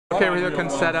Okay, we're here with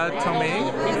Concetta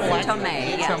Tomei.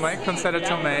 Tomei, yes. Tomei, Concetta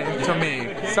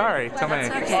Tomei. Sorry, Tomei.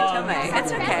 It's okay, Tomei.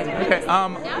 It's okay.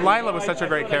 Okay, Lila was such a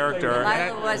great character.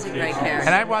 Lila was a great character.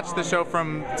 And I watched the show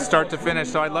from start to finish,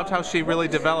 so I loved how she really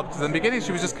developed. In the beginning,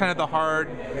 she was just kind of the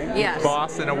hard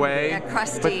boss in a way. A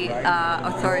crusty,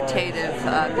 authoritative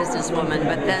businesswoman,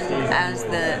 but then as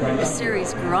the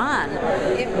series grew on,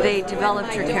 they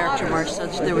developed her character more, so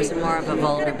there was more of a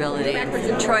vulnerability.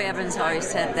 And Troy Evans always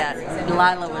said that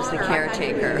Lila was the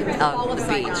caretaker of the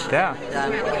beach. Yeah.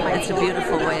 It's a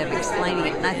beautiful way of explaining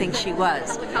it, and I think she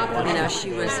was. You know,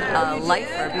 she was a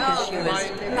lifer because she was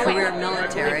career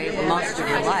military most of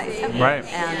her life. Right.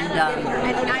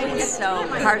 And so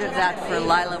part of that for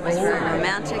Lila was very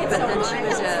romantic, but then she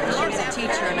was a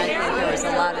teacher, and I think there was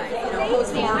a lot of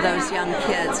those young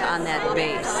kids on that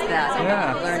base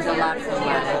that learned a lot from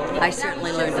Lila. I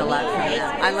certainly learned a lot from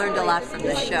them. I learned a lot from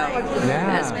the show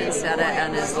as Concetta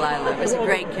and as Lila. It was a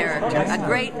great character,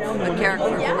 a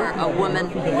character for a woman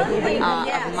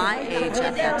of my age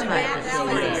at that time. I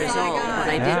was 30 years old when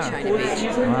I did China Beach,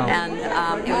 and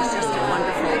it was just a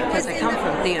wonderful, because I come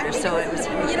from theater, so it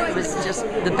was just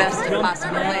the best of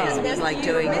possible ways. It was like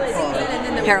doing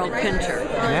Harold Pinter.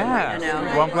 Yeah. You know?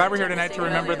 Well, I'm glad we're here tonight to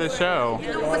remember the show.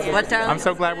 What, darling? I'm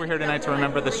so glad we're here tonight to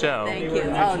remember the show. Thank you.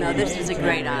 Oh no, this is a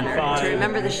great honor to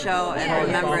remember the show and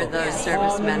remember those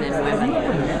servicemen and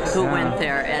women who went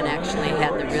there and actually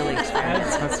had the real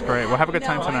experience. That's great. Well, have a good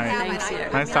time tonight. Thanks, dear.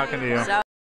 Nice talking to you.